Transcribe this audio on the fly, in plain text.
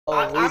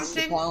I'm reached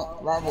seeing.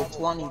 account level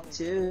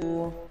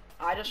 22.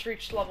 I just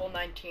reached level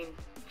 19.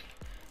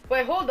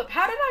 Wait, hold up.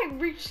 How did I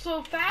reach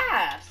so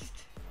fast?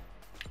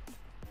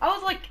 I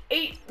was like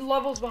 8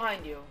 levels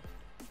behind you.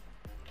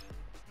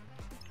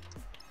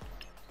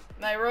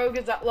 My rogue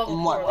is at level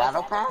In 4. what,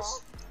 battle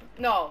pass?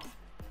 No.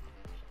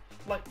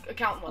 Like,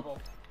 account level.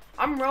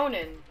 I'm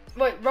Ronin.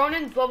 Wait,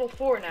 Ronin's level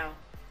 4 now.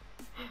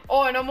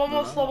 Oh, and I'm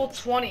almost level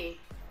 20.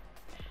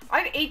 I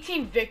have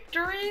 18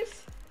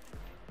 victories?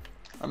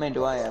 How many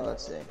do I have?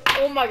 Let's see.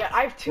 Oh my god,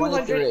 I have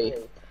 200. 23.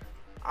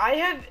 I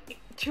have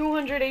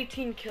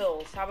 218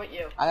 kills. How about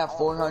you? I have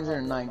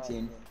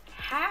 419.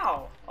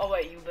 How? Oh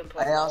wait, you've been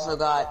playing. I also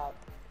got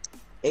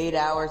 8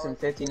 hours and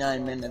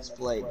 59 minutes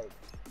played.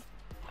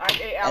 I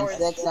have 8 hours. And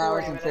 6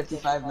 hours and 40 minutes.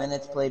 55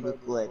 minutes played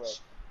with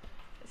glitch.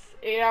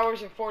 8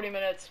 hours and 40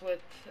 minutes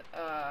with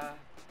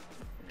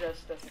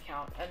just this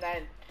account. And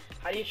then,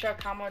 how do you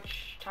check how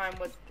much time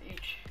with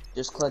each?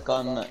 Just click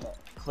on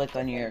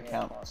your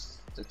account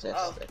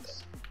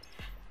statistics.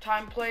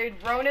 Time played.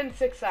 Ronin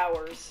 6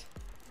 hours.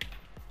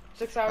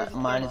 6 hours.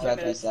 And Mine is 32 about to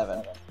be minutes.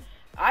 7.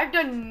 I've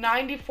done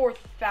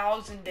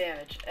 94,000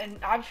 damage, and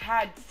I've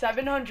had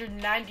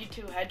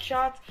 792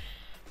 headshots,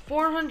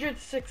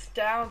 406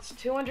 downs,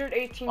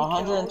 218 kills.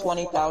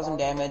 120,000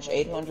 damage,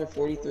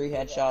 843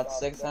 headshots,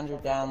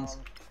 600 downs,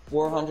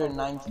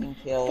 419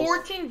 kills.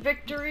 14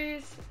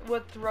 victories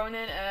with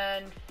Ronin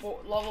and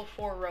level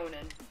 4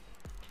 Ronin.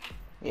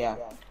 Yeah.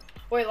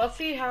 Wait, let's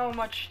see how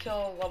much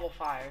till level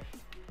 5.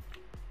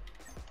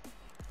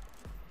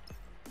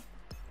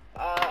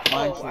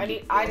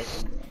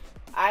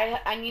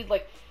 I need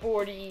like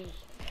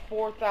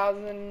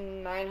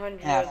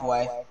 4,900.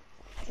 Halfway.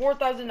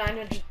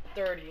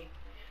 4,930.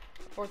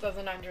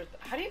 4,900.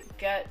 How do you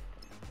get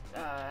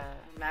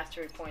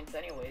mastery points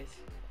anyways?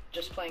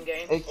 Just playing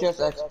games? It's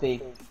just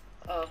XP.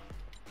 Oh.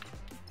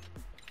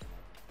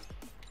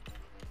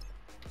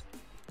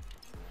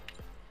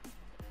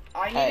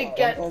 I need to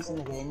get. Don't in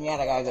the game yet.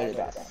 I gotta go to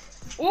bed.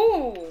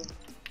 Ooh.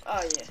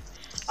 Oh yeah.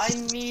 I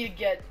need to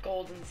get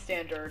golden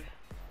standard.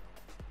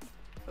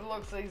 It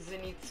looks like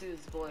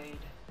Zenitsu's blade.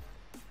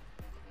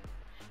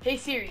 Hey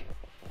Siri.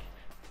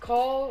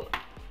 Call.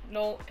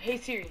 No. Hey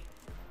Siri.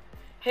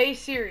 Hey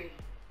Siri.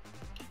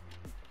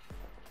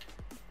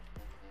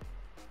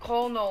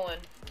 Call Nolan.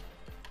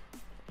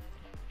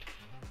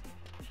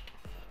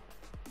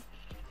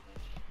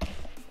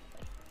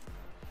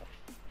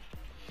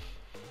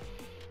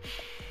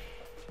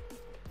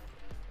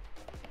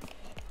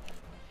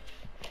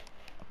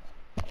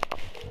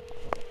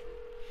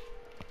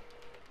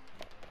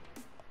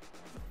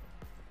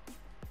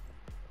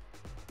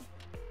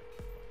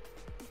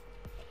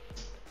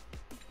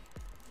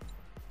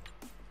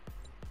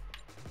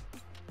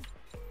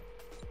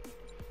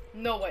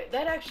 No way,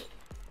 that actually,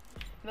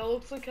 that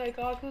looks like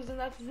Kaikaku's and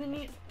that's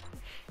Zenith.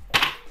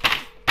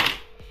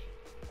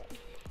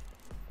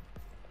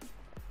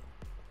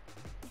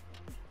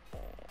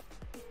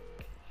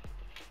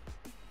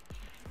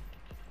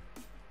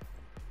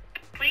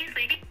 Please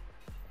leave.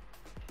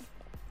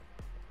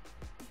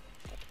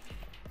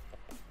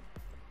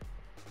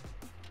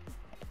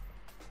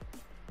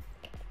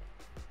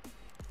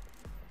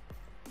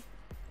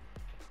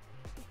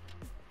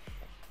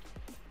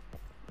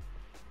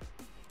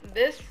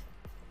 This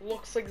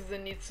looks like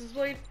Zenitsu's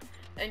blade,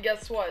 and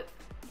guess what?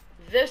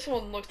 This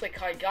one looks like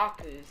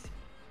Kaigaku's.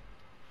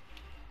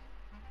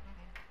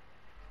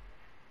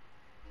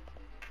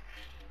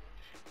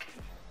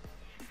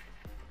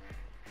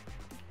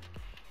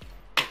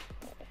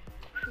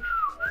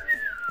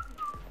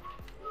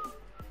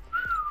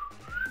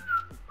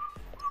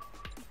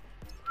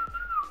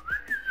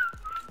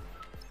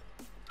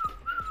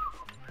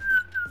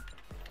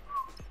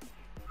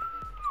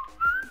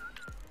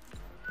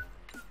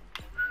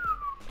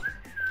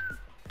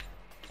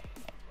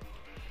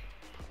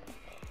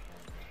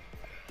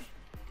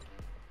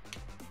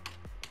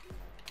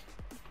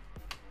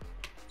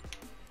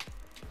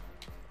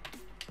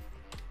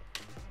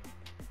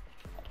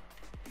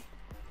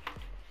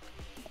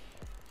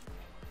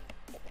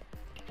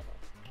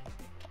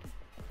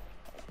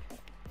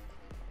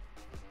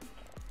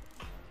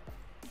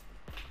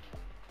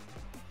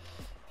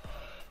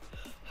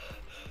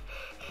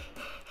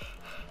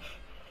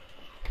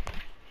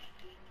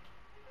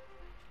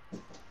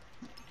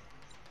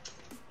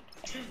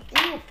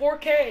 Ooh,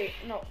 4K.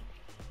 No.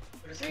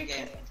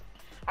 3K.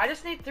 I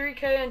just need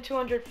 3K and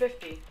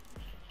 250.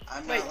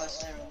 I'm not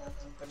listening. I'm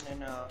putting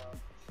in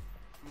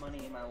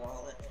money in my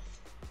wallet.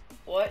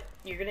 What?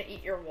 You're gonna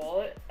eat your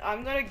wallet?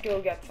 I'm gonna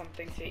go get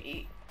something to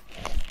eat.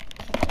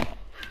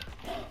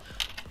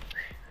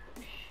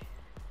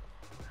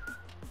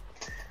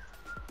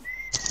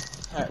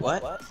 Alright,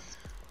 what?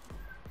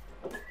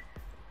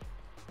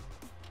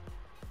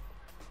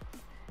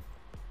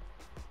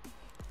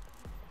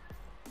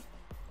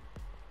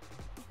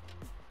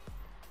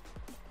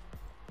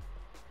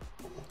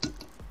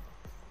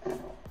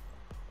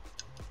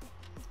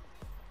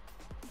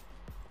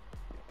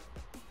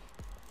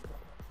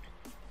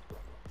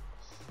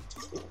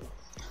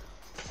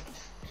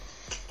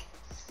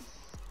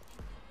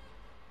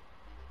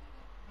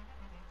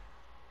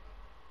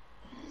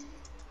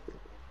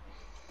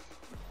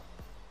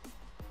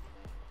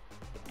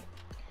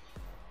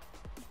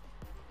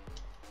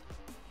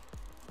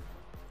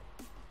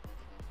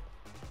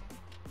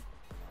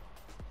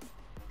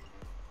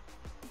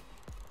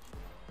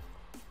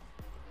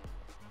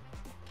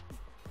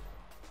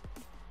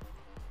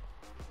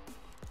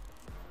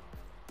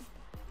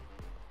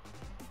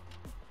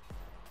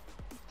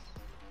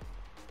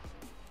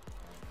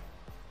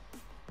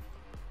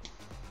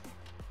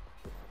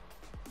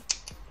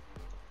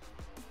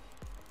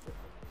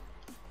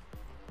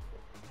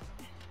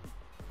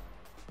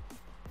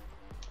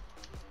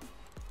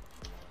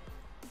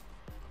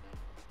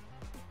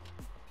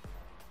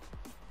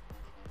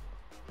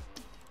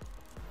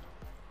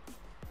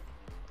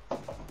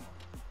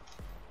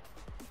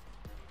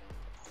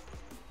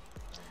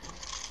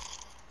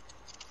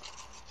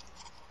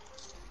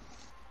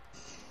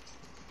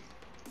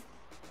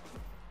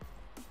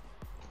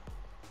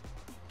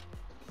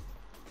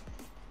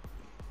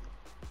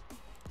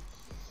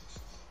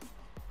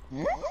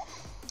 Hmm?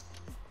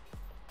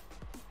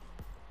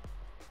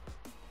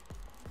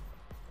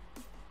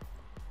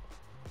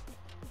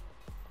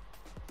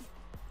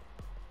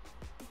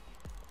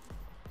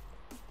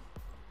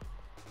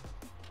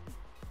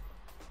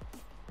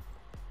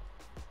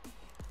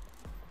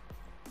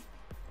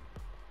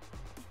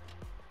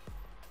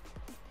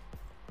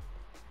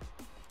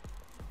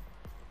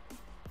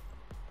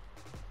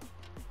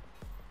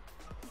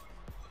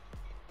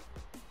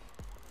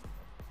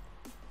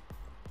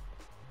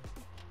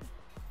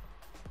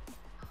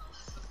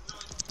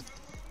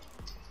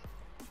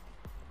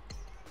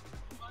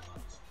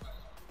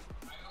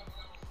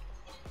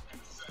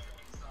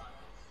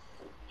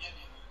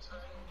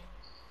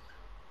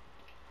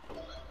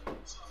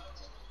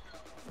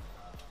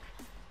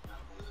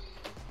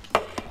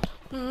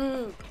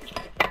 Mm.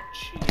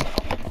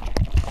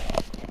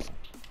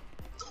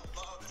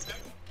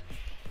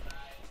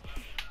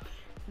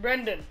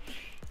 Brendan.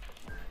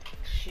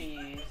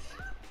 Jeez.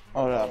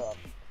 Hold up.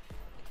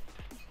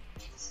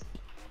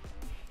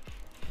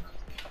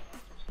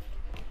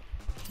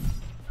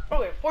 Oh,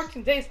 wait,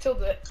 14 days till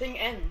the thing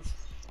ends.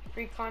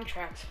 Free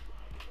contract.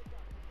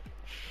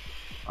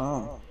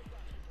 Oh.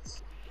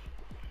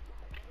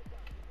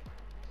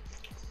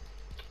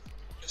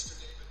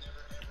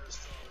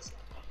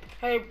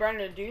 Hey,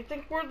 Brendan, do you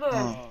think we're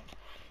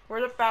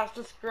the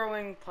fastest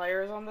growing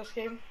players on this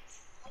game?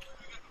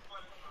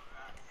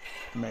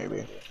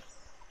 Maybe.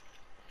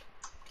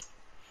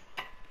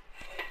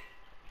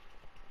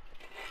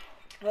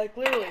 Like,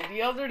 literally,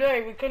 the other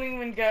day we couldn't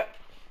even get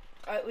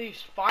at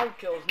least 5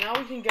 kills. Now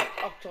we can get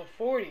up to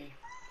 40.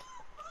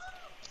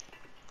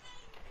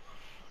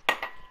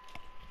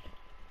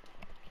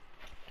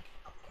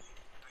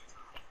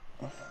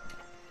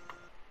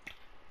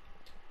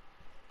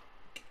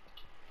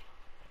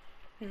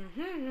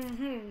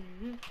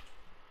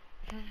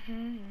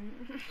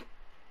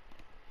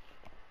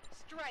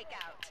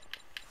 Strikeout.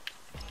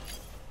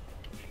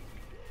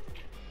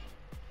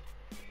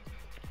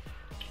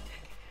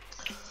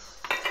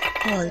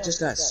 Oh, I just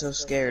got so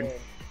scared.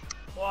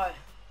 Why?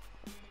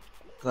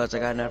 Because I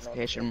got a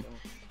notification.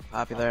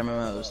 Popular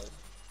MMOs.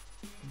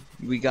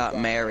 We got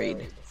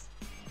married.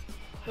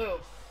 Who?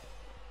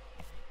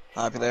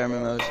 Popular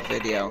MMOs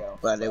video,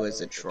 but it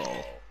was a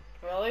troll.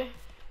 Really?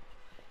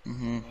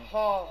 Mhm.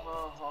 Ha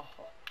ha ha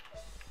ha.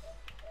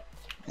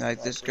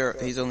 Like this girl,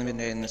 he's only been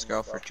dating this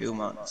girl for 2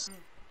 months.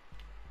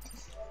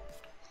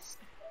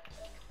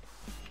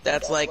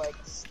 That's like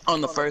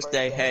on the first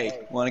day.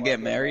 Hey, want to get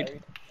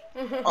married?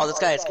 Oh, this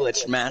guy is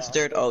glitched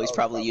mastered. Oh, he's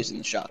probably using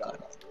the shotgun.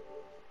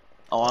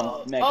 Oh,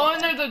 I'm mega. Oh,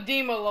 and there's a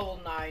Demo level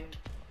 9.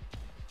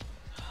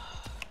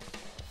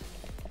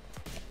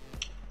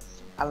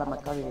 I love my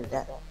curry to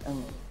death.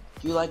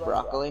 Do you like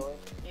broccoli?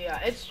 Yeah,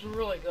 it's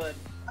really good.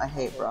 I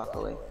hate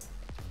broccoli.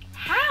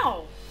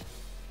 How?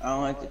 I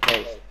don't like the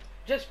taste.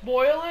 Just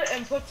boil it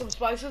and put some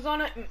spices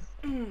on it.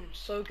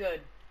 So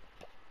good.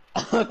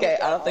 Okay,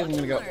 I don't think I'm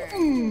gonna go.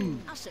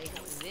 I'll show you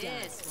how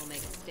this will make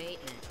a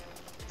statement.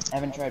 I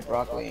haven't tried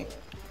broccoli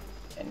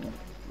in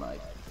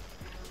like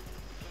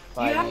You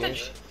 5 have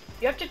years.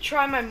 you have to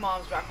try my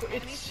mom's broccoli.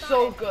 It's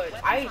so good.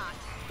 I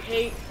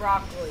hate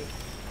broccoli.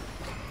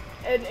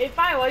 And if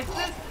I like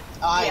this,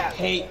 I yeah.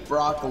 hate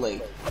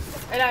broccoli.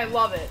 And I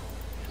love it.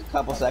 A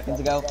couple seconds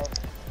ago,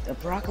 the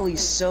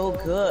broccoli's so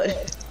good.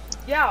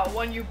 Yeah,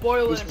 when you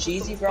boil it. Is and put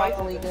cheesy some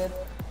broccoli spices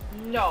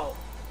good? in. No.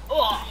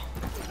 Ugh.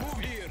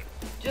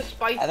 Just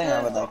spices. I think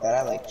I would like that.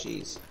 I like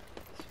cheese.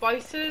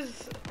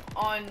 Spices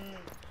on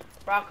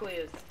broccoli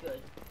is good.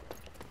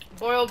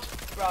 Boiled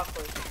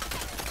broccoli.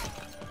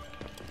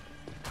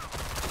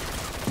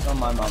 So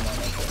my mom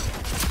makes it.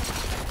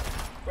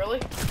 Really?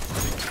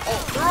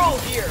 Oh, they're all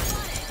here.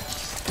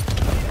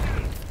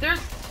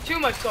 There's too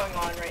much going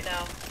on right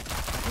now.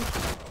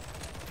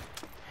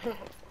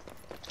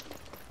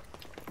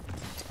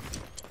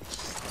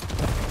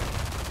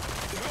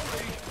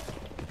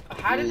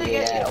 How did they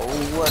get Yeah, you?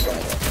 we're gonna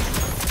go.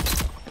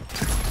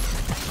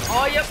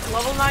 Oh, yep,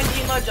 level 9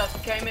 Dima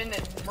just came in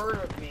and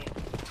murdered me.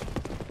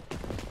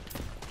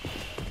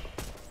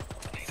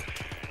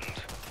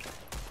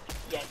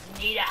 You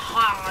need a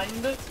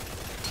hand.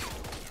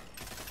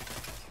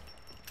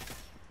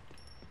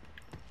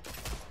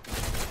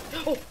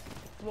 Oh,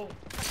 whoa.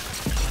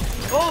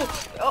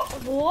 Oh,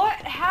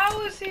 what?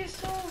 How is he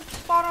so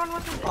spot on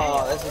with his aim?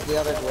 Oh, this is the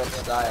other glitch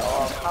style.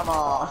 Oh, come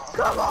on.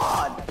 Come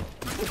on.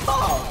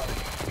 Oh.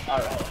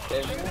 Alright.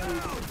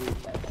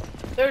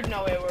 There's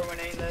no way we're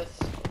winning this.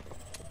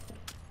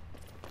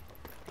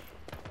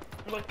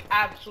 Look,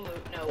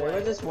 absolute no There way.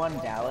 was this one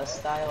Dallas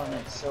style, and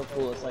it's so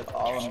cool. It's like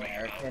all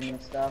American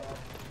and stuff.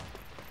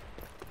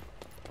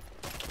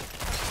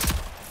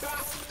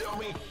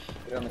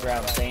 Get on the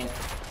ground, Saint.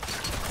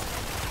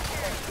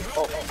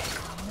 Oh, I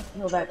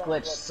feel that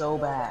glitch so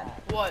bad.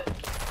 What?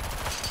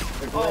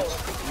 The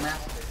glitch.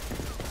 Master.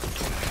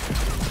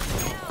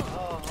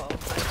 Oh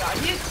my god,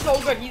 he's so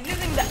good. He's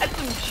using the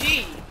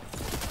SMG.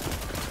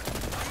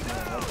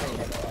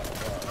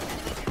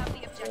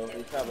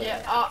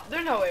 Yeah,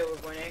 there's no way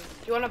we're winning.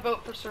 Do you want to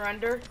vote for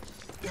surrender?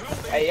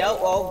 Hey, yo,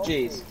 oh,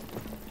 jeez.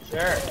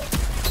 Sure.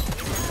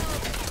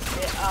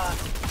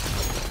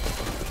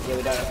 Yeah,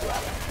 we don't have to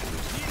rob it.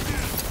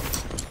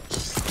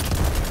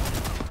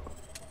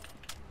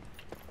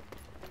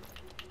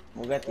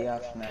 We'll get the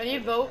option. Can you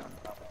vote?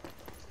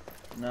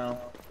 No.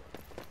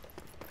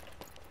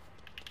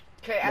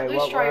 Okay, at Wait,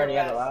 least what try your were any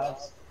other best.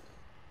 lives?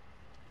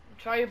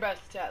 Try your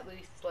best to at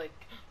least, like...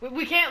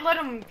 We can't let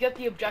them get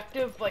the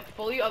objective, like,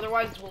 fully,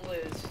 otherwise we'll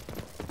lose.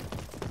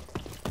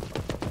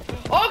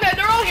 Okay,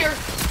 they're all here!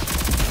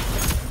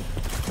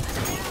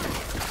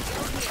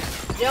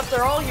 Yep,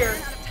 they're all here.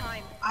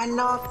 I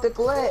knocked the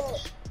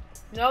glitch!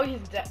 No,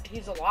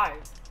 he's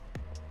alive.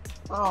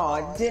 Oh,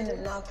 I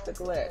didn't knock the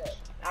glitch.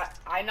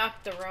 I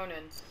knocked the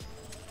Ronin.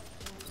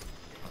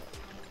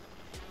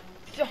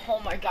 Oh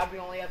my god, we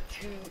only have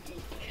 2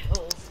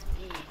 kills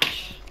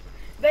each.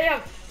 They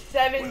have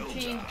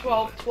 17,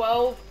 12,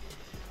 12.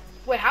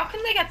 Wait, how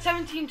can they get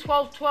 17,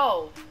 12,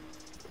 12?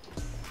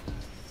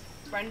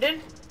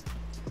 Brendan?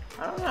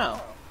 I don't know.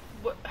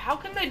 How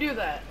can they do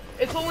that?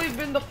 It's only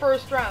been the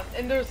first round,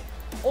 and there's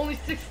only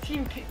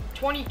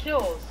 20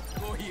 kills.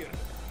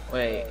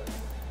 Wait.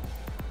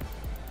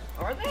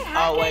 Are they hacking?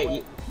 Oh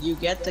wait, you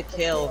get the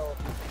kill.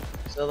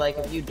 So like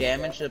if you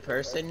damage the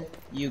person,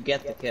 you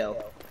get the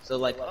kill. So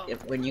like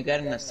if when you get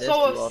an assist,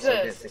 So you also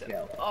get the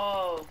kill.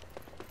 Oh.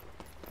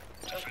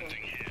 Okay.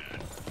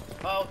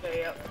 Okay,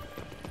 yep.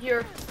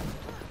 Here.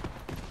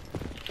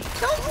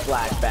 Don't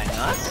flashbang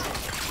us.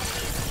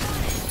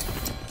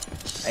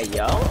 Hey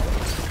yo.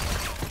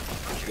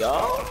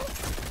 Yo.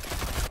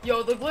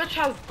 Yo, the glitch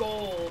has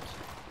gold.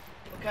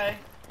 Okay?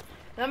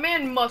 That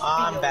man must be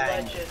a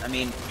Bang. legend. I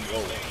mean,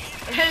 whoa.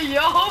 Hey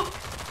yo!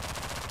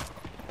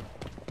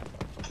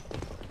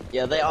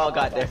 Yeah, they all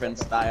got different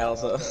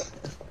styles. So.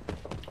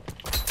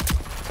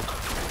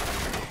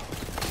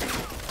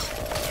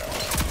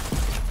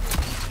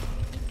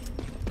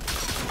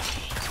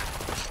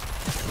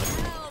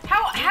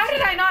 How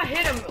did I not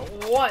hit him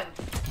once?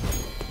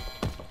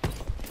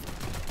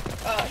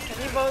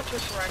 Can you vote to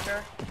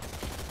surrender?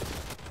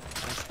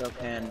 I still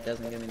can, it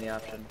doesn't give me the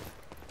option.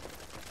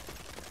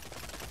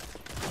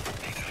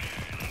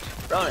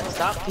 Ronan,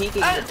 stop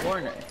peeking in the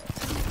corner.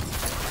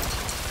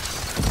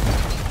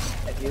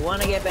 If you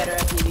want to get better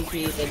at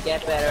PvP, then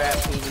get better at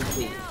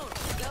PvP.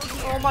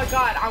 Oh my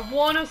god, I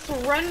wanna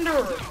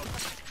surrender!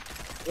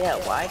 Yeah,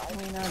 why can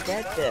we not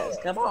get this?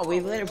 Come on,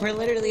 we're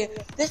literally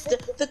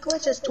the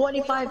glitch has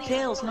 25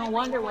 kills. No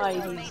wonder why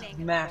he's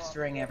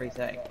mastering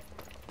everything.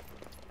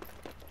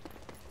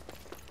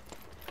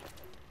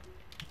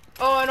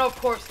 Oh, and of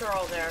course they're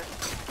all there.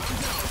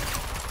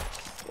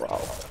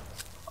 Bro,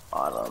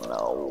 I don't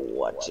know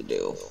what to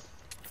do.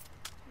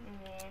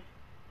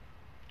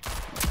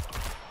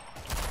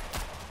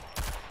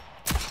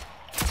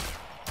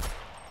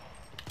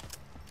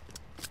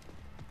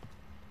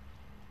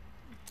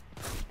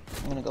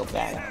 I'm gonna go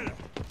back.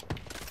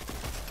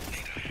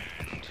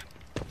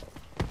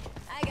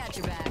 I got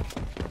your back.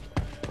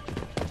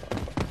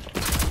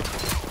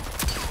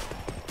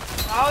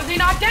 How is he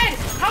not dead?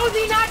 How is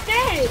he not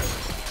dead?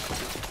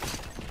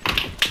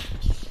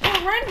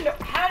 Surrender!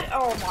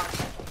 Oh my.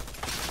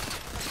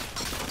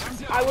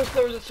 I wish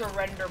there was a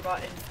surrender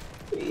button.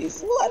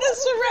 Please let us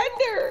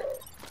surrender.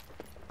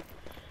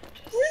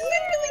 We're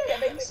literally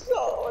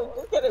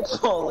getting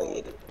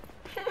bullied.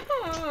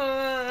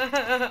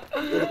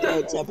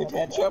 Little temper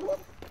tantrum.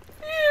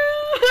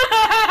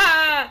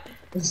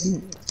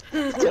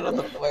 Get on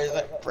the floor,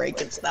 like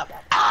breaking stuff.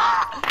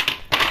 Ah!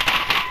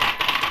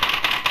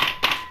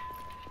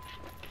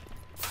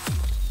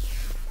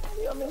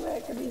 The only way I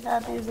can be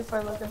happy is if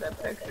I look at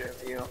that picture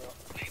of you.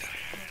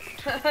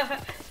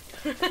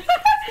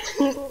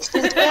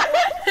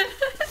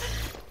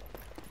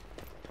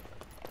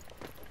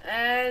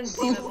 And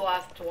Zena's the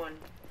last one.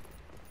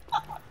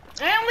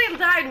 I only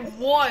died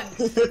once.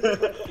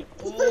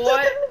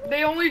 What?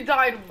 They only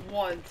died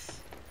once.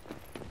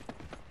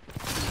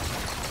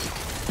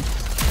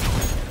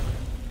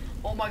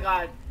 Oh my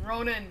god,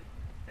 Ronan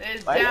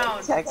is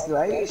down.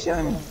 Why are you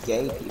showing me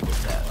gay people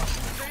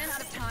stuff? Ran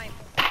out of time.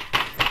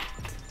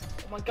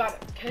 Oh my god,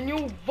 can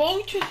you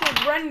vote to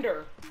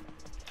surrender?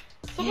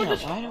 Someone Yeah,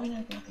 just, why do we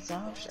not get this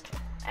option?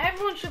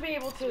 everyone should be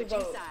able to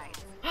vote. Side.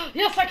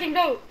 Yes, I can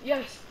vote.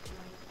 Yes,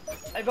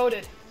 I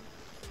voted.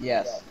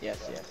 Yes,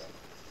 yes, yes.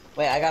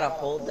 Wait, I gotta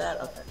hold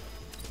that? Okay.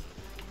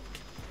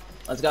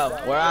 Let's go.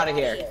 We're out of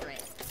here.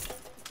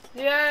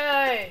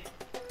 Yay!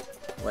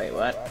 Wait,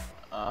 what?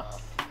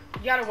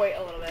 You gotta wait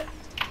a little bit.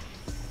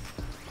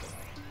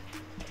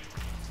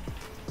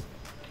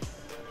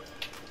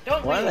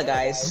 Don't One of the leave.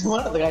 guys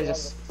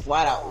just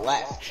flat out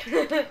left.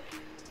 I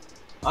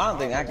don't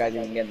think that guy's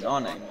even getting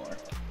on anymore.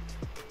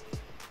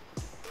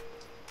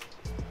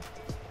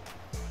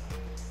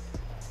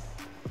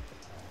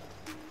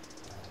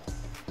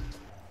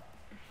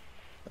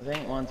 I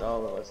think once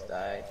all of us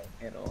die,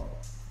 it'll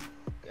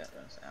get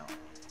us out.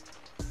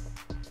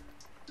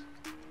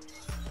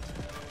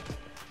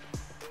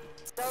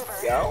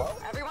 Over. Yo?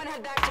 Everyone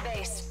head back to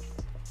base.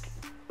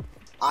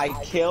 I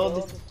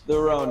killed the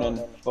Ronin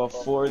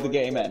before the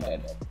game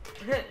ended.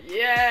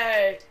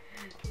 Yay!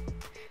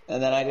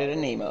 And then I did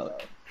an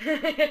emote.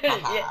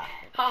 Yeah.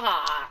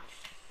 Haha.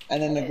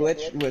 And then the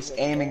glitch was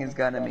aiming his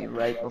gun at me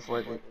right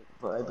before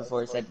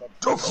it said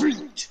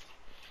defeat.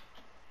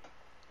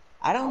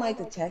 I don't like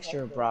the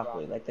texture of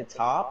broccoli, like the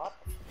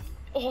top.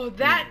 Oh,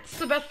 that's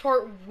the best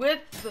part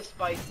with the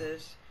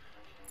spices.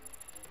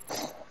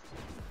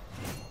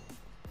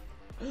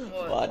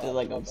 Well, I'm just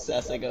like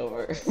obsessing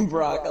over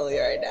broccoli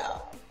right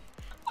now.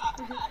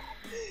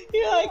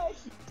 You're like,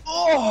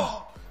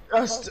 oh,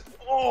 just,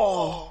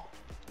 oh.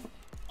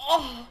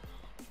 Oh.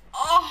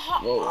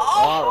 Whoa,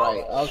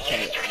 alright,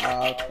 okay.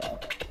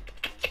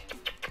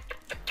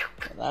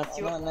 That's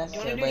not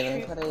necessary. Wait, let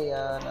me put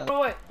another...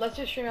 Wait, let's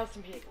just stream out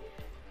some heat.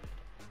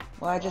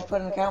 Well, I just put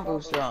an account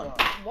booster on.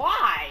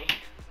 Why?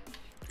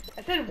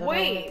 I said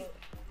wait.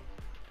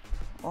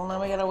 Well,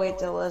 now we gotta wait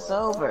till it's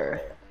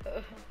over.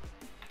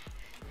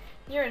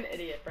 You're an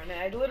idiot, Brendan.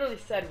 I literally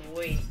said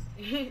wait.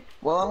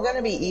 Well, I'm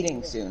gonna be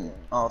eating soon,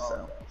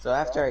 also. So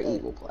after I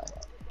eat, we'll play.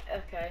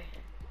 Okay.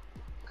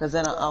 Cause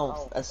then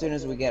as soon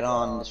as we get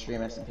on the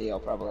stream SMP, I'll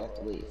probably have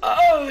to leave.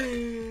 Oh.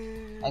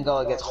 And go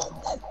against...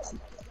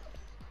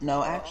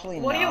 No, actually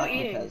What not, are you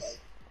eating? because...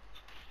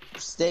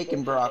 Steak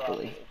and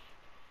broccoli.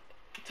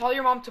 Tell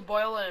your mom to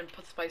boil it and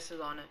put spices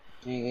on it.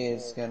 She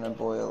is gonna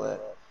boil it.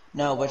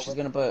 No, but she's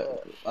gonna put,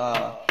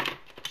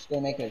 she's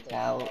gonna make it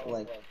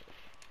like,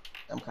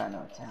 some kind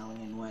of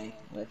Italian way,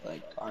 with,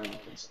 like,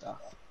 garlic and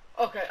stuff.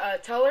 Okay,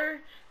 tell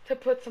her to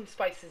put some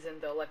spices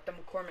in, though, like the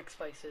McCormick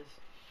spices.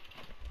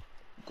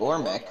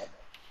 Gormick?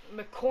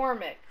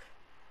 McCormick.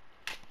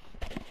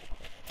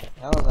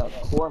 How is that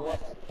Gormick?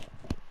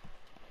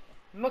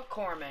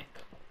 McCormick.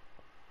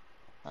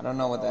 I don't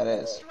know what that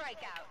is.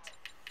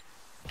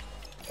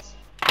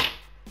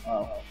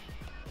 Oh.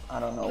 I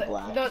don't know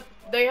black.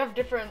 They have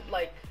different,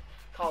 like,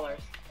 colors.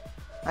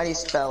 How do you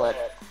spell it?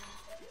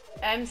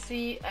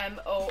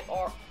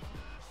 MCMOR.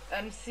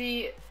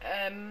 MCMC.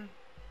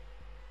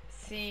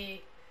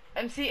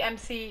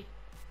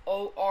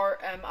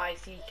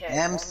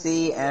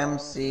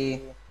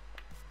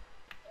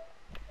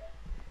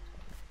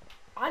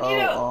 I need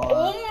a.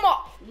 Oh my.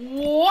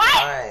 What?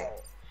 Alright.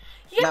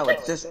 No,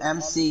 it's just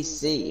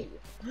MCC.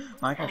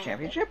 Minecraft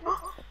Championship?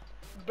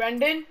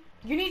 Brendan,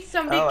 you need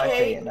 70K. Oh, I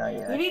see. No,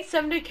 you're right. You need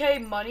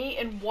 70K money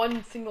in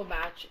one single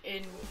match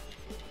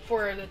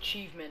for an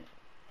achievement.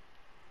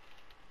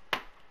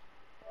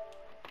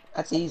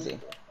 That's easy.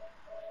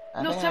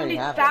 No,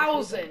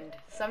 70,000.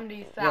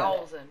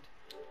 70,000.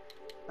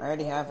 I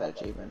already have that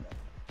achievement.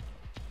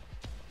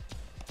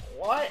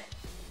 What?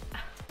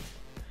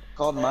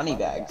 Called money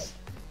bags.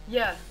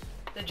 Yeah.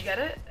 Did you get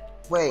it?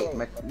 Wait,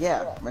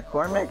 yeah,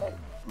 McCormick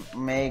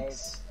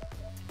makes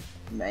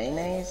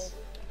mayonnaise?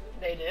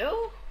 They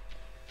do?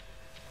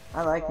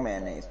 I like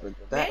mayonnaise, but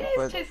that Mayonnaise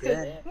was tastes good.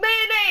 good.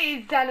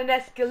 Mayonnaise down an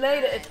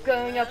escalator. It's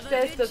going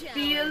upstairs, so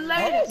see you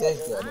later. Mayonnaise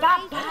is good. Bye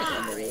It's bye.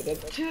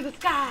 underrated. To the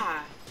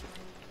sky.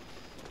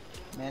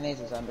 Mayonnaise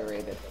is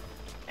underrated.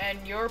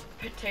 And your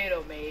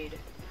potato made.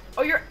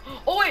 Oh, you're.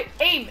 Oh wait,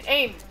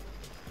 aim.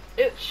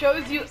 It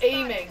shows you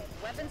aiming.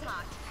 Weapons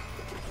hot.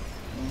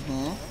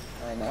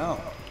 I know.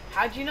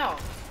 How'd you know?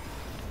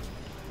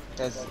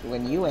 Because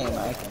when you aim,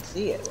 I can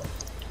see it.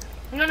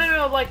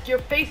 No, like your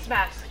face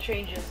mask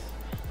changes.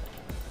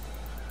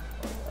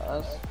 It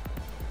does.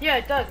 Yeah,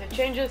 it does. It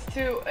changes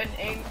to a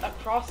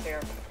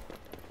crosshair.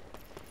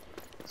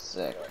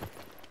 Sick.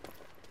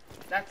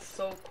 That's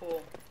so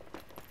cool.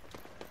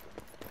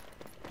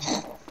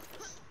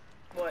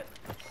 What?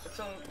 What's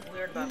so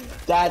weird about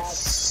that? That's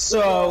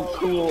so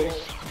cool.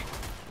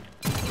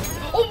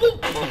 Oh,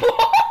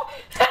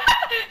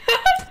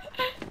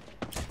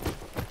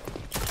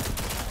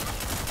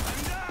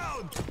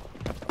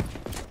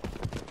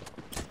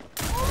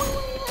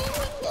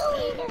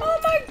 oh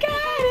my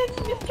god, it's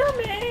Mr.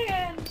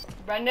 Man!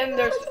 Brendan,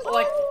 there's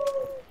like...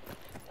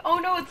 Oh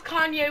no, it's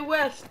Kanye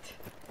West.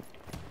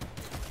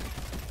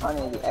 I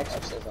need the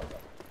exorcism.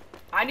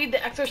 I need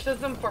the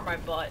exorcism for my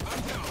butt.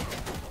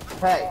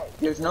 Hey,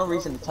 there's no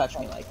reason to touch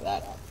me like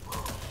that.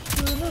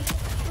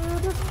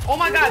 Oh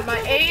my god, my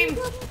aim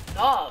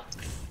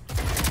sucks.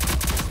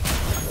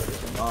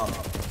 Mom.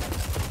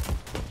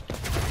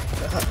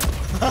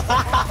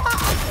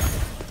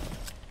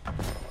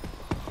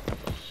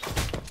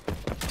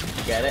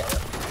 Get it?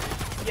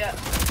 Yeah.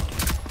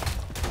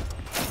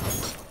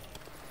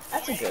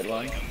 That's a good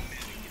one.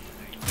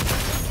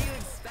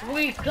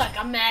 Weak like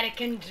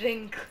American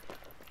drink.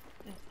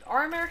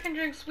 Are American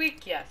drinks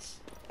weak? Yes.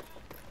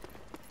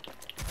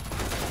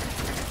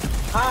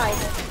 Hi.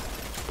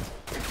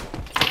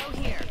 Go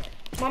here.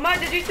 Mama,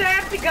 did you say I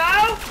have to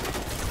go?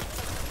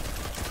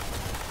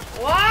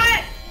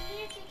 What?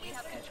 We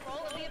have control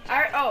of the objective.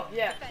 Alright, oh,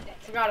 yeah.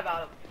 Forgot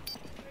about him.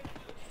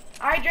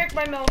 I drank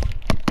my milk.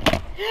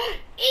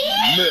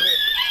 Milk.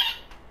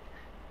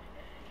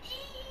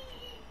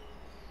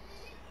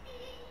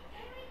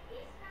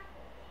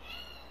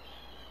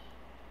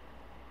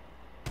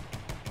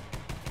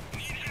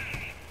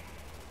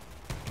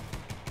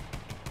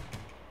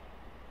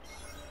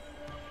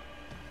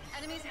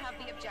 Enemies have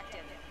the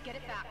objective. Get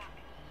it back.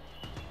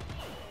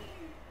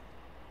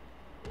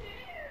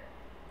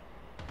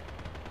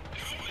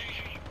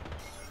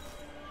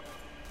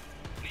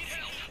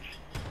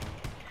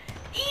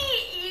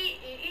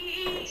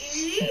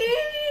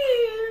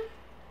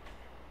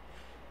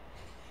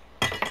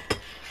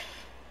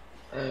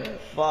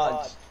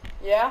 fudge.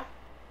 Yeah?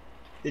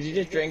 Did you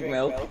just drink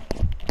milk?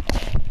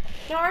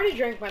 No, I already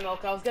drank my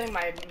milk. I was getting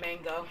my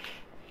mango.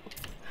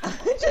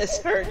 I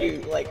just heard you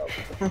like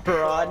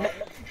run.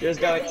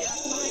 Just going.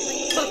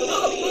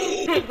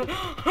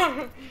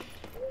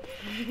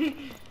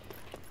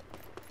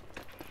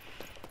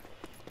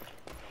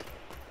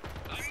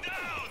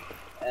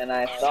 And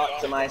I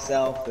thought to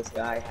myself, this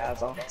guy has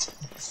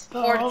autism.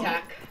 Heart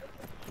attack.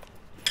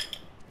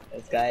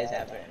 This guy is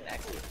having an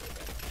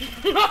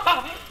exorcism.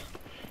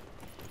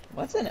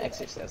 What's an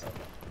exorcism?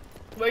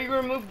 Where you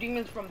remove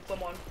demons from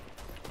someone.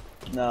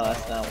 No,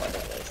 that's not what it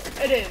is.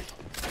 It is.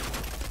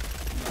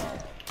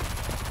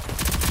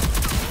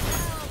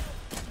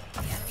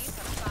 Enemies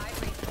have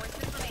 5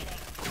 reinforcements remaining.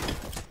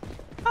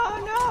 Oh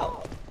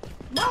no!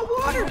 My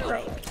water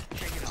broke!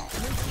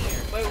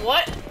 Wait,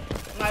 what?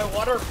 My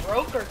water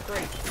broke or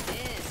great?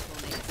 This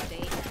will make a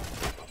statement.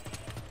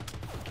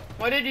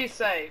 What did you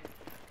say?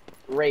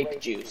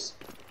 Grape juice.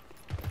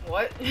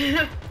 What?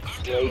 Grape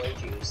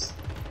juice.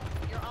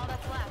 You're all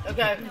that's left.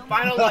 Okay, No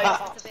final more life.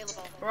 slots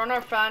available. We're on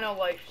our final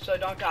life, so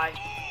don't die.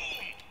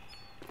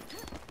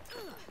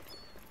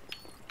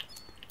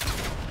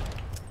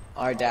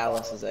 Our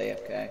Dallas is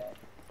AFK.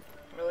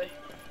 Really?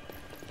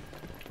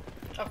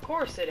 Of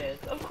course it is.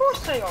 Of course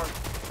they are.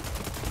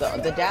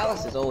 The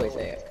Dallas is always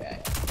AFK.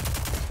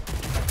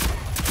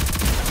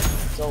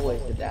 It's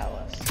always the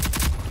Dallas.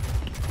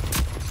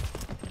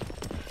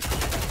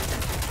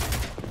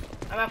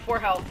 I'm at 4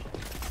 health.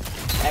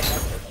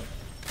 Exorcism.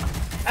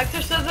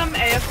 Exorcism,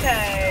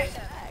 AFK.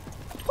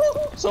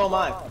 So am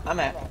I. I'm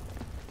at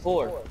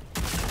 4.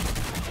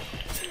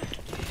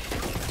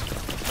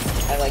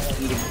 I like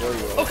eating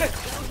Oreos. Okay,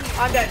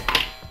 I'm dead.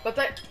 But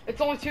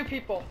it's only 2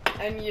 people,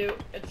 and you.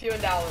 It's you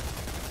and Dallas.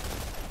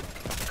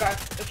 Okay,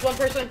 it's 1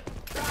 person.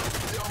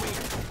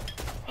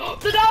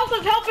 The Dallas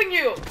is helping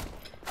you.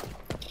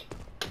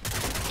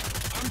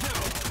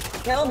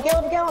 Kill him,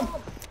 kill him, kill him!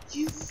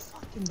 You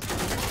fucking...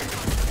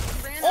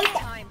 Ran Oh out of my,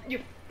 time. you.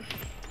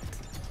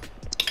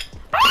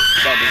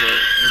 That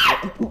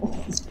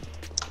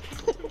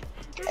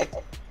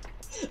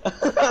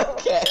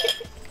okay.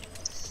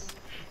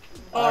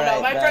 Oh All no,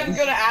 right, my Ben. friend's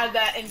gonna add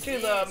that into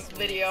the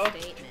video.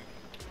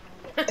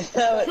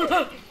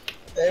 Statement.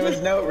 There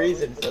was no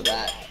reason for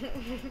that.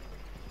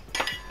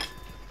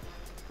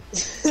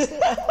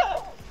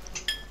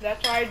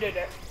 That's why I did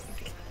it.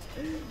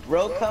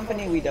 Rogue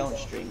Company we don't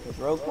stream, because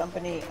Rogue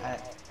Company, I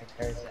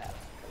curse at.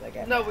 Like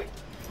I No,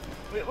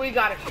 we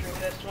gotta stream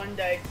this one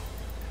day.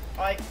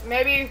 Like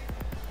maybe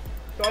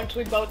once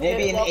we both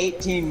maybe hit in level,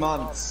 18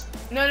 months.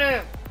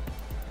 No.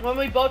 When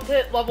we both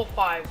hit level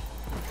 5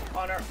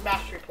 on our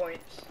mastery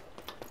points.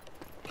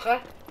 Okay?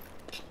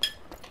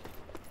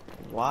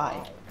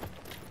 Why?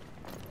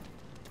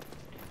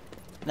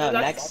 No,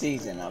 That's- next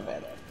season I'll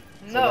bet.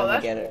 So No, then we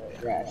that's get it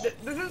fresh.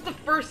 this is the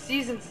first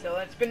season still.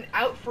 It's been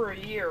out for a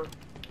year.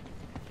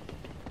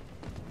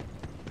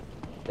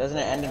 Doesn't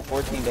it end in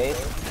 14 days?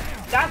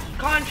 That's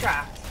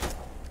contract.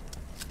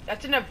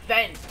 That's an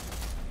event.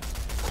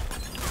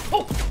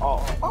 Oh,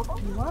 Oh,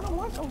 I don't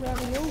want no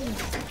ravioli.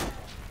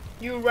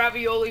 you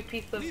ravioli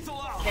piece of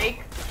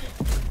cake.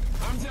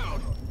 I'm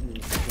down.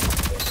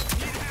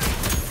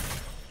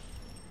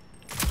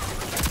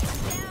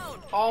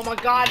 Oh my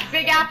god,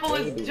 Big Apple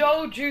is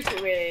so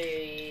juicy.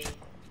 Wait.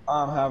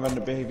 I'm having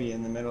a baby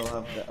in the middle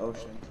of the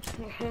ocean.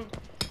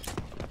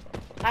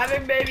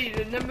 Having babies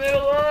in the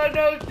middle of an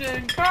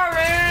ocean.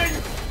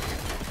 Current!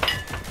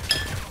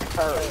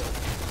 Curry.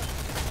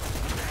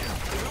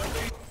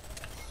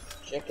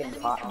 Chicken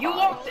pot You pie.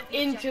 walked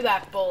into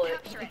that bullet.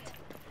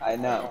 I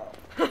know.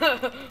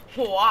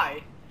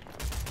 Why?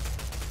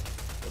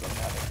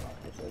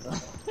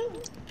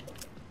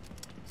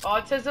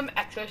 Autism,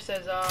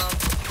 exorcism.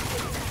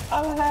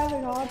 I'm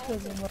having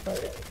autism.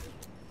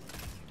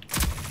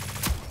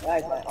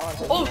 Guys, my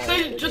autism. Oh,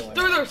 they just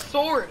threw their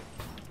sword.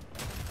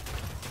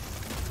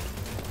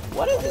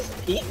 What is this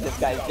peek this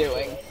guy's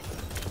doing?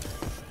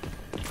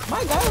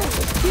 My guy was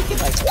just peeking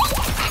like.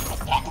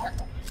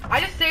 I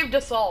just saved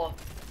us all.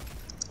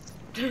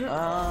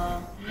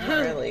 Not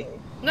really.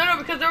 No,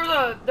 because there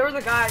was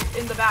a guy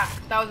in the back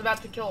that was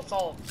about to kill us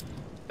all.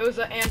 It was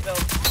an anvil.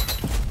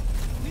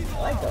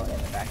 I like going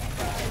in the back of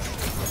guys.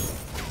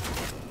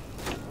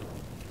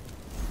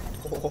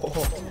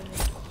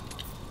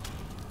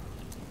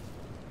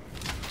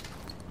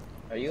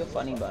 Are you a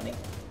funny bunny?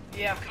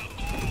 Yeah.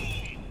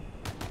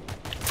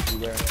 You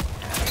wear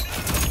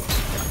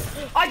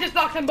I just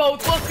knocked them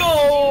both. Let's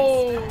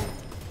go!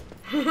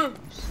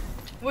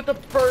 With the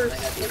burst.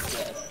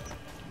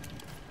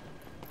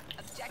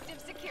 Objective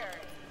secured.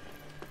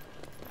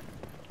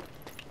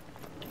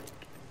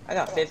 I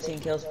got 15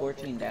 kills,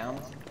 14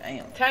 downs.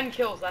 Damn. 10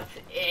 kills, that's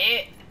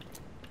it.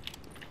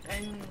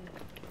 And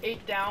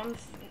 8 downs,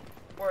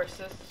 or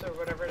assists, or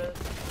whatever it is.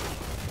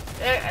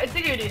 I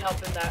think you need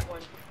help in that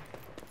one.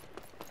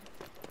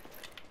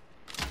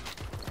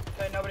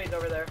 Okay, nobody's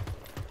over there.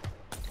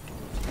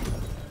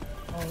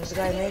 Oh, there's a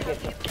guy naked.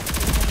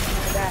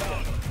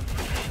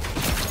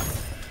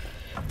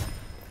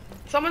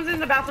 Someone's in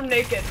the bathroom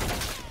naked.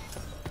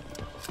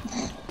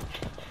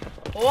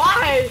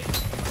 Why?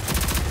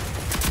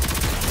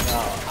 No,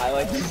 I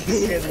like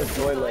being in the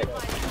toilet.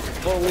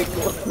 Fully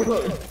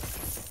clothed.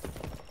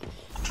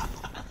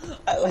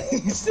 I like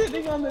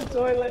sitting on the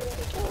toilet.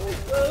 Fully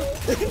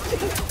clothed.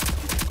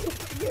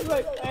 Get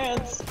my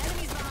pants.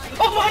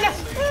 Oh my god!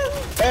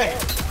 Hey!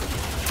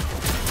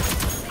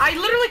 I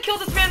literally killed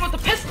this man with a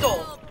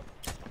pistol!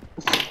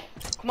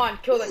 Come on,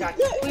 kill the guy.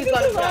 Please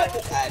let him die.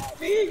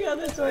 Being on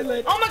the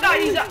toilet. Oh my god,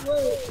 he's a-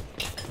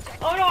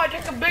 Oh no, I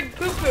took a big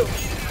poo-poo.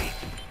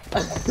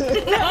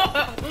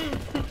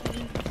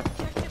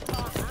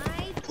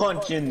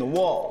 Punch in the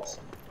walls.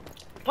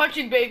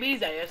 Punching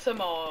babies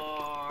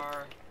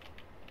ASMR.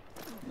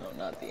 No,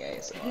 not the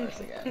ASMRs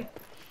again.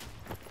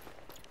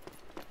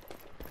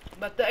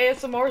 But the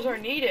ASMRs are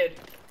needed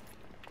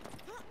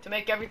to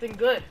make everything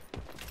good.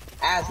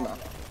 Asthma.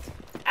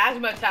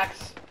 Asthma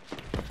attacks.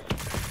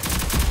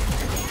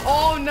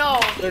 Oh no!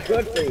 They're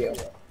good for you.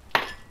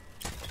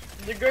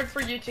 They're good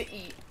for you to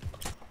eat.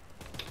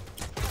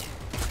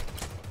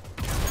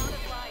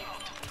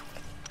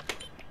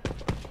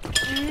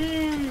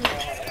 Mmm.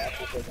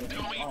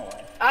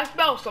 I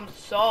smell some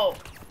salt.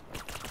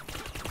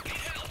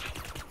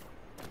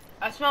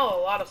 I smell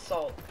a lot of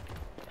salt.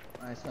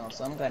 I smell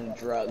some kind of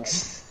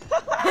drugs.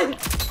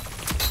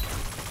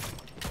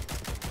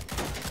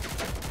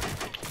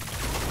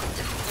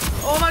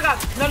 Oh my god!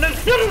 No, no, no,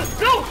 no,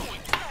 no!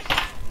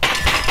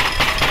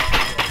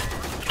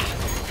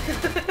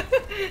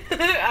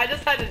 I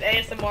just had an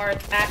ASMR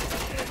attack.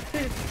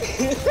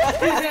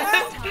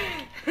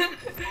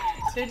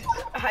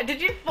 Did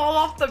you fall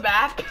off the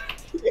map?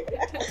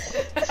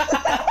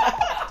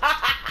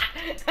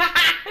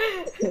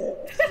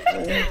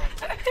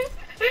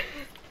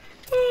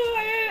 Oh,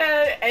 I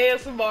had an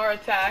ASMR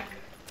attack.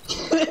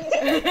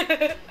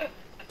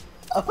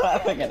 I'm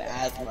having an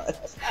asthma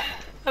attack.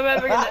 I'm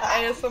having an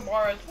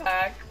ASMR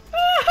attack.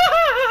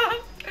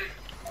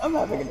 I'm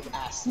having an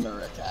asthma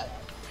attack.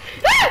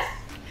 Yes!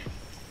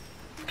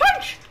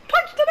 Punch!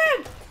 Punch the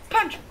man!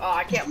 Punch! Oh,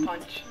 I can't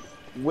punch.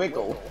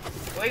 Wiggle.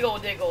 Wiggle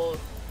diggle.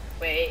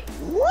 Wait.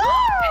 Woo!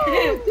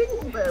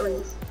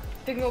 Dingleberries.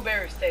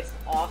 Dingleberries taste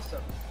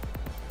awesome.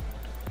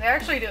 They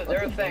actually do.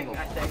 They're a thing,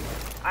 I think.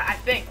 I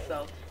think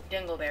so.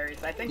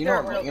 Dingleberries. I think You they're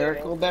know a what real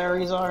miracle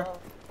berries are? thing.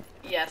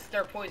 Yes,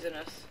 they're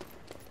poisonous.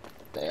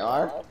 They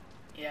are?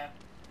 Yeah.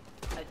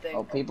 I think.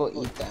 Oh, people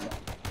eat them.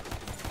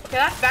 Okay,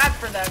 that's bad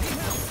for them.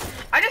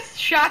 I just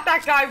shot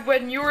that guy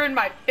when you were in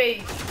my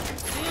face.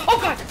 Oh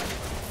god!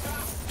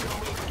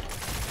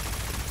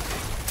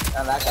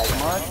 Now that guy's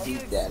marked,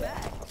 he's dead.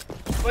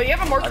 Wait, you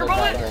have a marker Other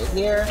guy bullet? right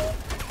here.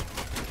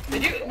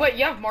 Did you? Wait,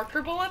 you have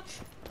marker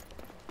bullets?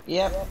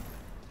 Yep.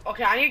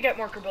 Okay, I need to get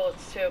marker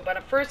bullets too, but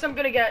at first I'm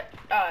gonna get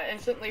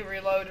instantly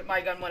reload my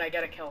gun when I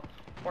get a kill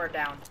or a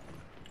down.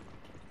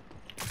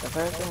 The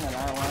first thing that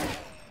I want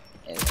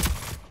is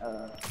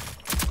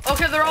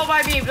Okay, they're all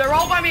by me. They're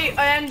all by me,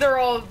 and they're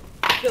all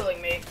killing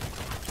me.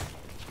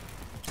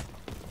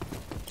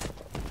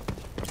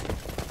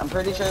 I'm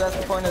pretty sure that's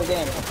the point of the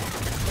game.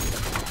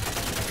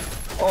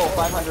 Oh,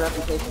 500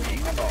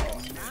 reputation.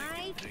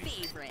 My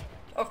favorite.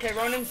 Okay,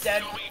 Ronan's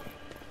dead.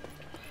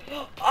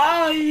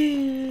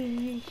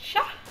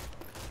 Aisha.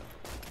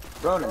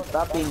 Ronan,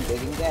 stop being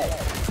big and gay.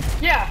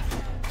 Yeah.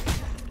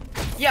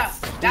 Yeah,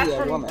 that's Be a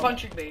from woman.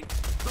 punching me.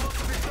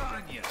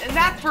 And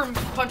that's from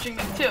punching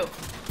me too.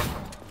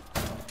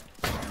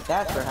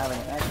 That's for having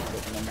an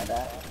exorcism in my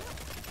back.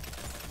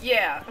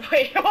 Yeah.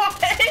 Wait, what?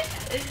 5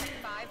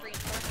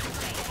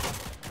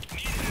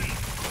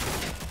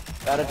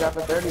 reinforcements. Gotta drop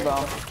a 30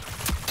 bomb.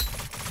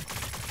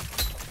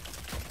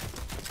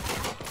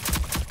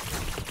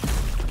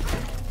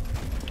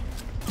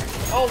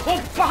 Oh,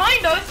 whoa,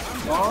 behind us!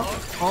 Huh?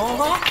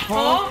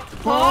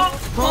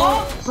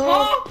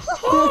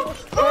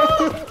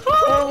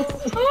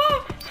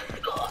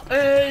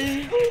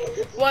 Hey,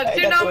 what's I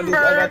your got 20 I number?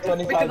 got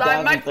 25,030 Because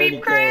I might be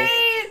kills.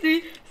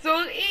 crazy,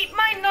 so eat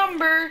my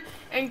number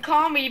and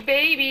call me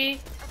baby.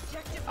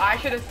 I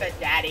should have said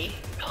daddy.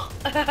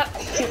 And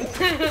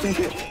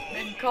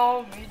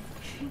call me.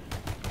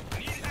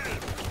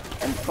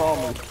 And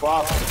call me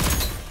Father.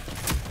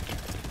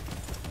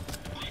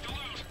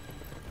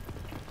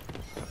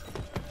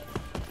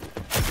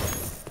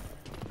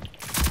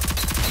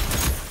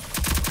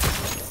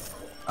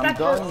 I'm That's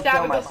going for to kill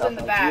stabbing us myself. in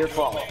the It's back. your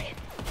fault.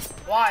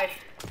 Why?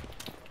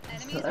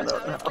 Enemies I are don't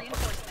out of know.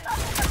 reinforcements.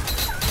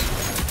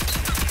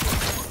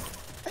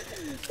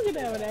 Look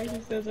at how it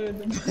actually says it in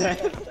the back.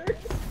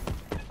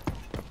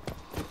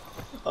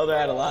 Oh, they're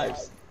out of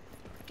lives.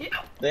 Yeah.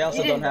 They also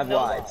You don't didn't have know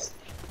lives.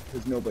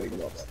 Because nobody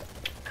loves them.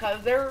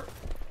 Cause they're.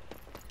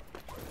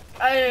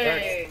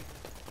 Hey,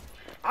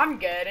 I'm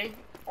getting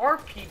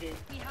RP'd.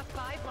 We have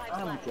 5 lives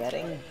I'm left.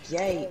 getting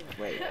gay.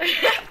 Wait.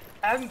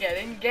 I'm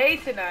getting gay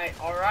tonight.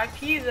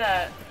 R.I.P.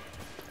 that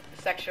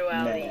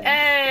sexuality. Man.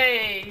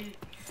 Hey.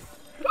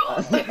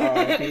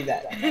 R.I.P.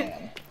 that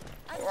man.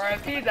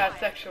 R.I.P. that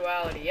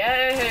sexuality.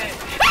 Hey.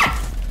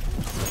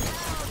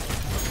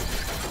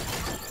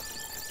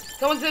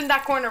 Someone's in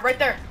that corner right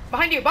there.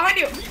 Behind you. Behind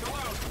you.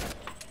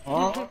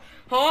 Huh?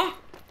 Huh?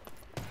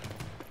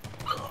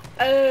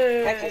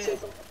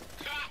 Exorcism.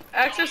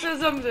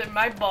 Exorcisms in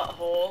my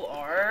butthole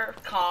are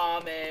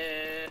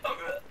common.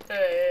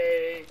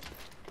 Hey.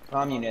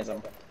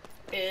 Communism.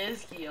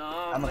 Is yum.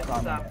 I'm a Let's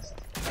stop. communist.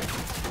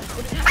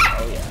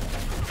 Oh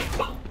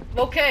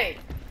yeah. Okay.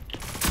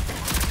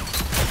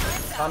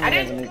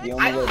 Communism is the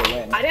only way to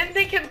win. I didn't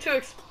think him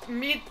to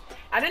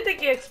I didn't think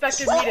he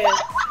expected me to.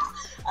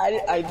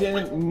 I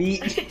didn't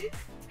meet.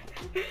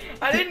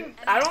 I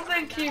don't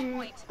think he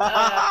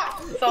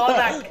saw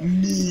that.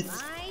 Meat.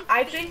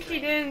 I think he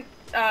didn't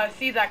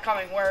see that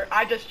coming. Where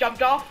I just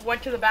jumped off,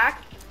 went to the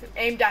back,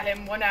 aimed at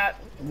him,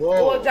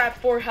 Whoa. was at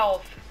 4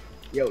 health.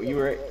 Yo, you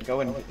were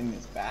going in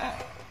his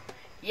back.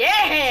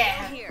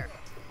 Yeah. Here.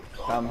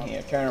 Come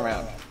here, turn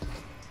around.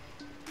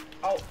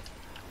 Oh.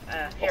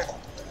 Here.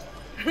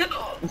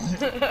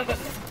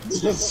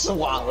 Just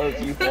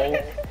swallows you whole.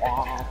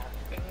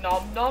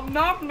 Nom nom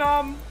nom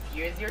nom.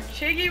 Here's your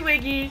chiggy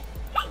wiggy.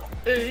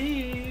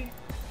 Ay.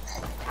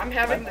 I'm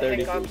having the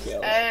 33 hiccups.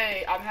 kills.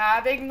 Hey, I'm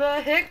having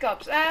the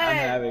hiccups. Hey. I'm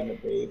having a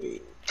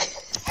baby.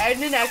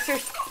 And an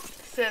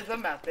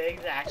exorcism at the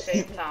exact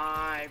same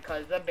time,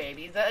 cause the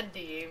baby's a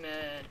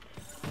demon.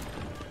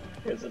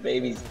 Because the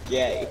baby's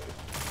gay.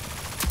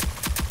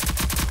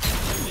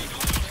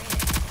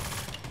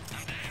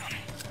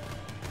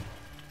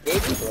 Gay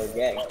people are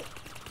gay.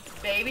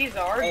 Babies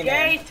are Hey,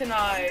 gay man.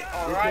 tonight.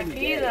 R.I.P.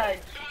 gay. the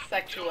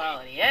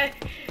sexuality, eh?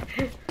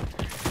 I'm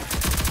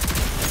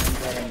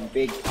getting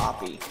Big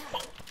Poppy.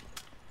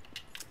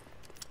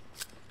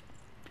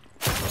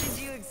 What did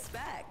you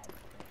expect?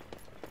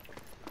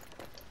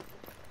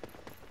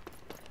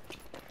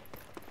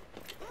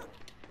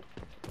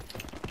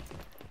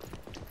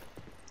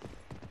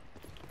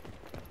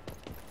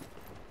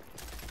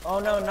 Oh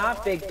no,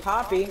 not Big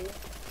Poppy.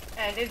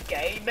 And his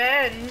gay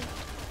men.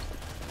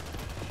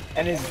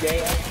 And his gay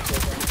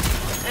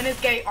exorcism. And his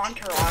gay What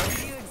entourage.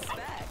 did you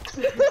expect?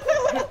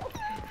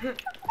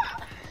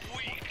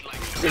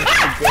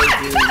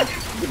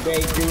 The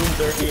gay goons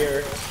are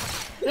here.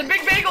 The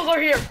big bagels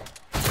are here.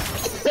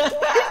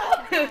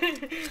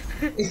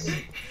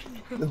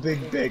 The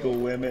big bagel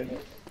women.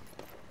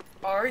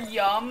 Are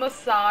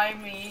Yamasai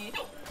me?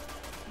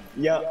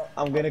 Yep,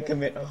 I'm gonna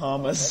commit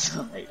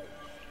homicide.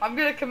 I'm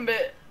gonna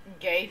commit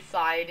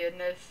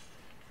gay-sidedness.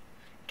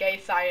 Gay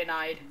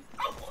cyanide.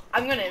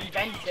 I'm gonna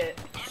invent it.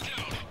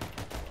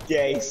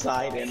 Gay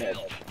side in it.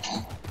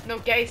 No,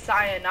 gay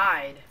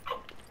cyanide.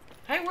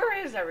 Hey, where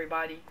is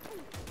everybody?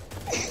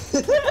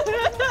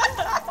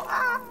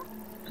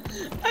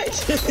 I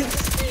just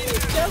see you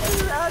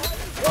jumping around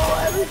while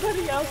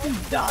everybody else is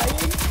dying.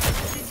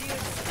 What did you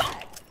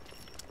expect?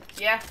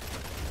 Yeah.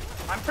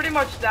 I'm pretty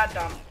much that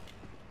dumb.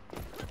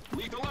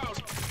 Lethal out.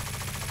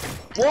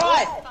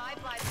 What?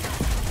 5 lives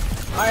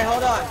left. Alright,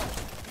 hold on.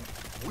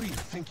 What do you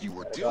think you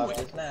were Drop doing?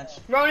 this match.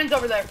 Ronan's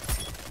over there.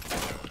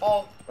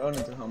 Oh,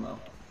 Ronan's a homo.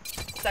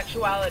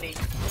 sexuality.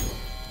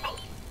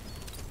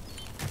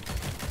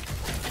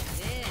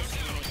 This is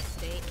a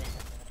statement.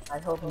 I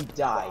hope you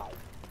die.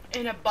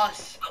 In a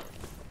bus.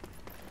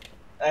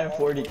 I have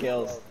 40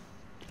 kills.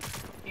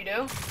 You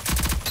do?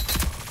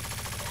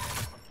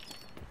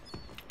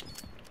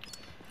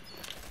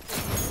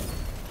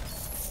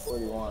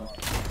 Forty-one.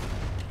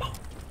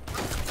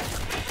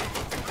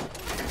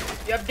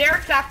 You have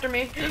Derek's after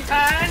me.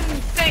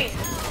 And Saint.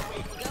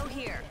 Go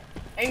here.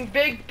 And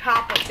Big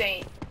Papa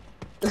Saint.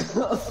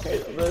 Okay,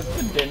 so that's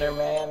the dinner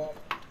man.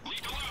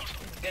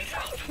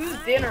 Who's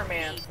Dinner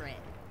Man? Favorite.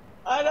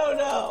 I don't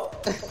know.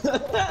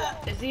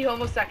 Is he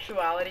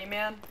homosexuality,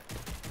 man?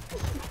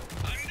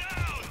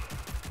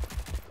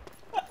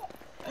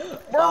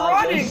 We're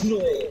running! Obviously.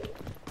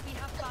 We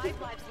have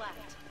 5 lives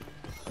left.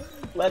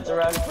 Let's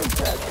run for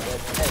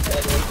president and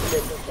then we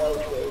can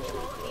celebrate.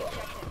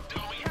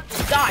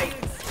 Die!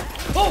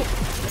 Oh!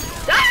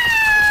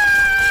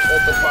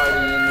 It's a Die! party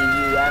in the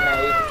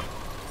UMA.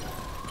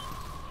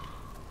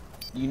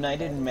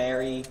 United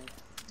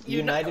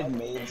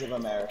Maids of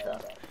America.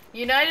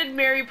 United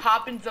Mary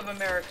Poppins of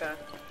America.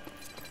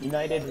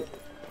 United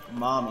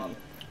Mommy.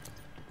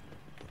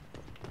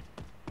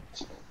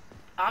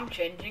 I'm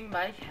changing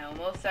my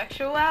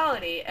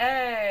homosexuality.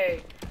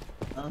 Hey!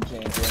 I'm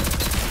changing.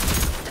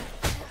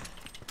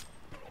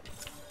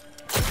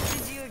 What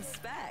did you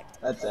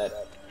expect? That's it.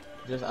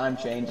 Just I'm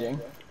changing.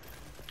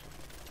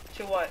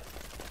 To what?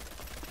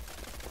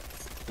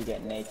 To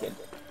get naked.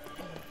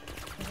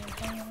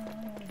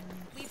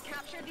 We've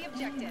captured the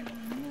objective.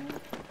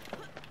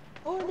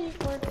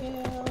 44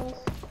 kills.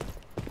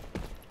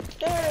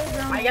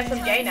 I guess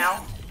I'm gay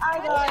now. I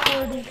got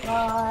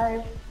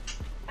 45.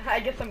 I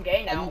guess I'm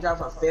gay I can now.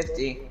 drop a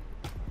 50.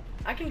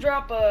 I can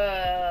drop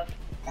a...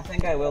 I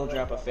think I will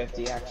drop a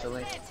 50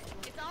 actually.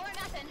 It's all or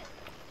nothing.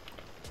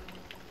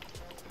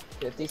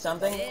 50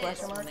 something? This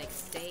Question will mark? make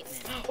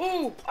statement.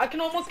 Ooh! I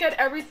can almost get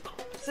every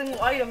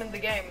single item in the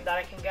game that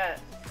I can get.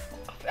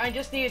 I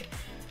just need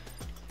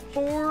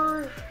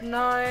 4,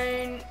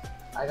 9...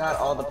 I got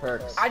all the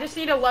perks. I just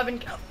need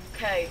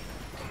 11k.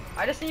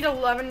 I just need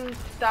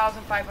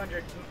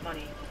 11,500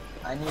 money.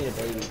 I need a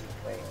baby.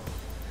 Wait.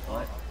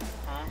 What?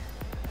 Huh?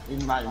 You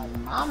my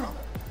mama.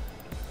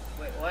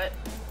 Wait, what?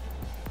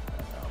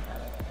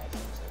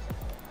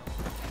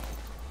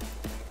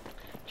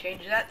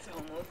 Change that to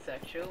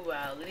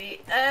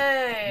homosexuality.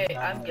 Hey,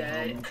 I'm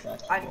getting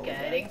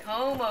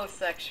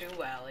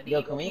homosexuality.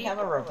 Yo, can we have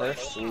a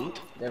reverse sweep?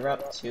 They're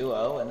up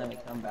 2-0, and then we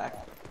come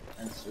back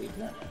and sweep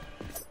them.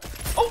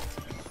 Oh!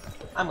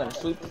 I'm gonna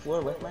sweep the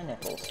floor with my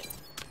nipples.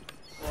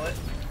 What?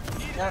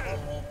 Nothing,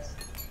 Nix.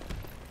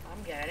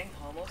 I'm getting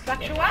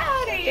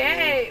homosexuality.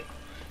 Hey!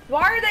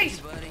 Why are they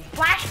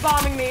flash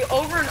bombing me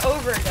over and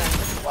over again?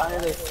 Why are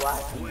they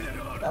flashing?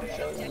 Stop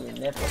showing me your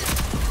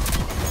nipples.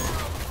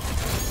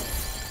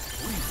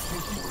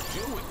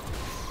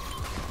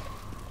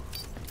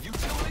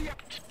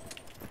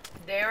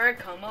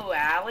 Derek,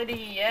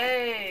 homoality,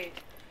 yay!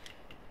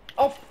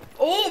 Oh,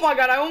 oh my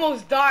god, I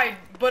almost died,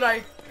 but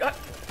I got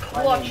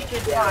clutched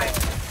in time.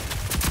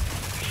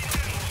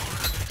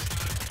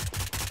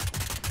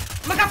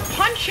 Oh my god,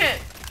 punch it!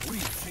 What do you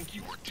think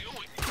you were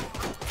doing?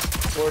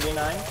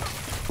 49.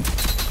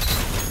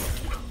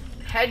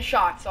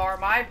 Headshots are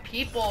my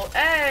people,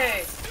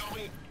 hey!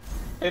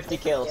 50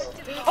 kills.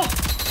 Oh!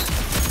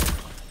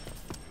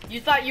 You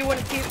thought you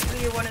wouldn't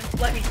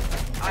let me,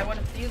 I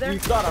wouldn't see you there? You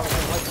thought I was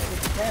like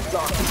put your pants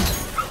on.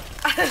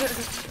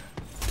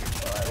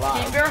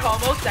 Keep your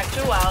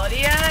homosexuality,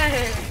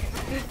 yay!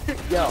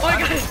 Yo, oh my I'm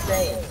god. just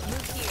saying.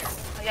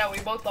 Yeah, we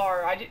both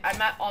are.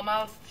 I'm at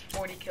almost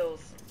 40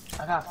 kills.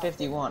 I got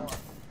 51.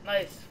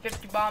 Nice.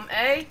 50 bomb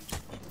A.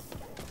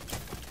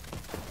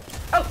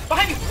 Oh,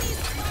 behind you!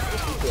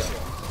 50 kills.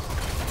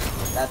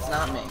 That's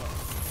not me.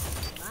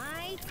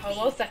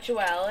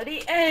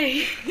 Homosexuality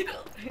A.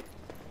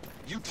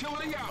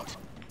 Utility out.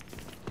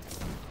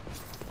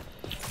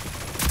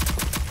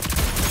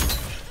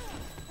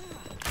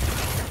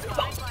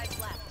 Five lives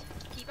left.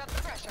 Keep up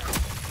the pressure.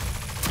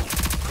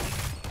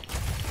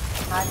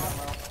 Hi,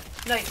 Homo.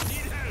 Nice.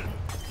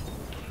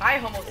 Hi,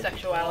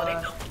 homosexuality.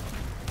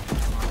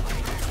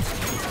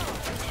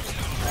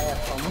 I have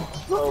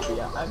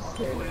homophobia. I'm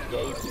scared of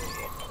gay people.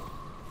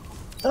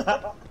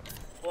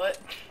 What?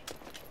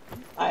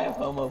 I have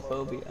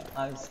homophobia.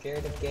 I'm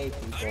scared of gay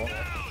people.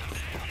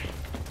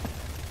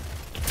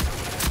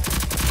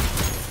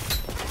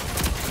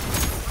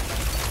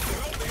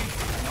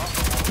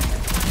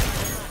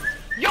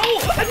 Yo!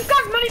 I just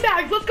got money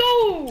bags! Let's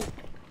go!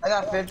 I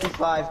got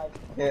 55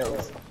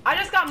 kills. I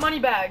just got money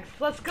bags.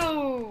 Let's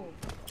go!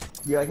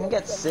 Yo, I can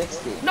get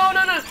 60. No,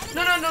 they're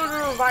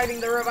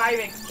reviving. They're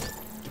reviving.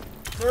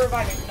 They're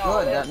reviving. No.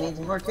 Good, that means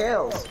more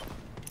kills.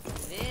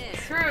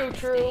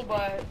 True,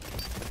 but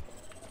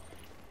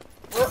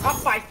we're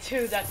up by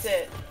 2, that's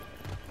it.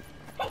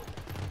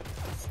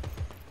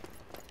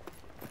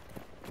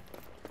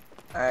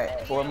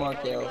 Alright, 4 more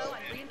kills.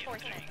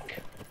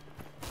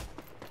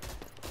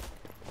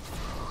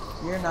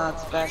 You're not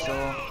special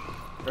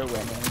for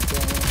winning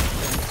games.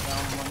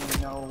 Someone you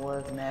know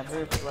was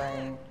never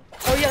playing.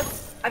 Oh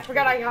yes, I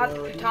forgot I had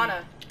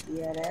katana. He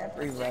had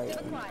every right.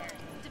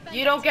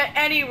 You don't get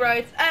any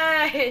rights.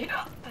 Hey!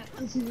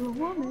 This is a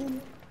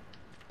woman.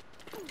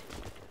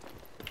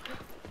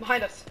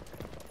 Behind us.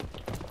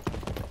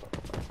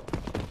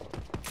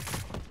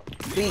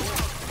 Beat.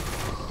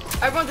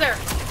 Everyone's there.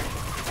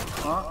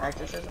 Huh?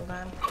 Exorcism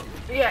time?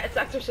 Yeah, it's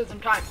exorcism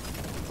time.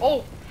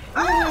 Oh!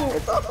 Ah,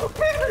 it's also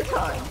camera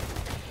time!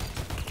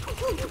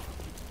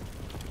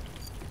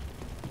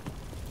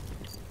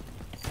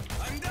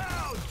 I'm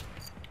down.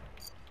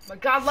 My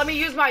god, let me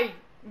use my...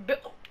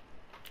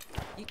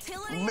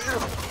 Utility.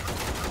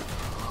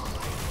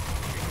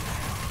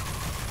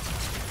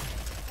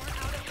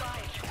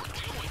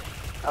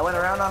 I went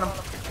around on him.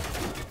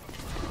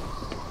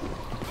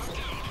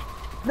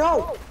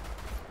 No!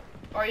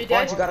 Are you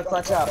dead? You gotta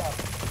clutch up.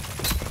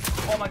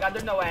 Oh my god,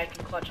 there's no way I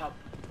can clutch up.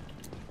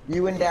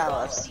 You and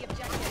Dallas.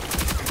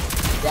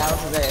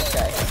 Dallas is AFK.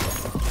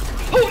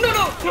 Oh, no!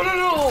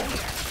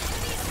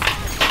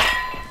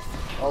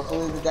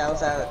 Hopefully the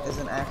Dallas out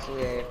isn't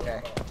actually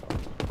AFK.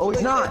 Oh,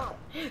 he's not!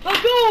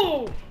 Let's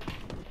go!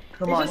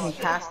 Come on, he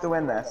has to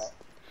win this.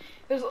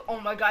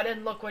 Oh my god,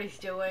 and look what he's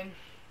doing.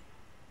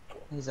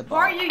 He's a bot.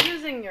 Why are you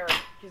using your...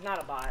 He's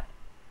not a bot.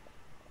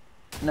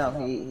 No,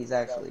 he's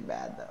actually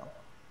bad though.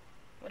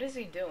 What is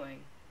he doing?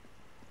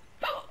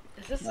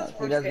 Is this No, his he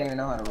first doesn't game? even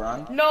know how to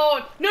run. No,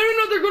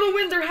 they're gonna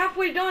win. They're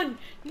halfway done.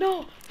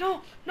 No.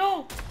 What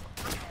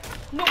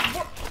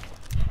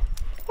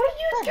are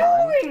you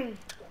doing?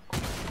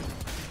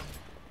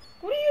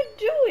 What are you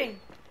doing?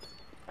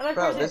 And of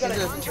Bro, course this he's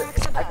is gonna...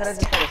 just, I could have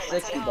just had a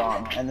 60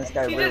 bomb, and this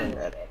guy He ruined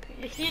didn't.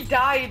 it. He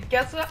died.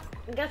 Guess what?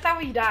 Guess how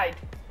he died?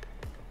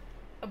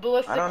 A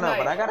ballistic I don't know, knife.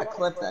 but I gotta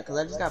clip that, because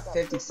I just got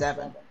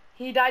 57.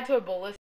 He died to a ballistic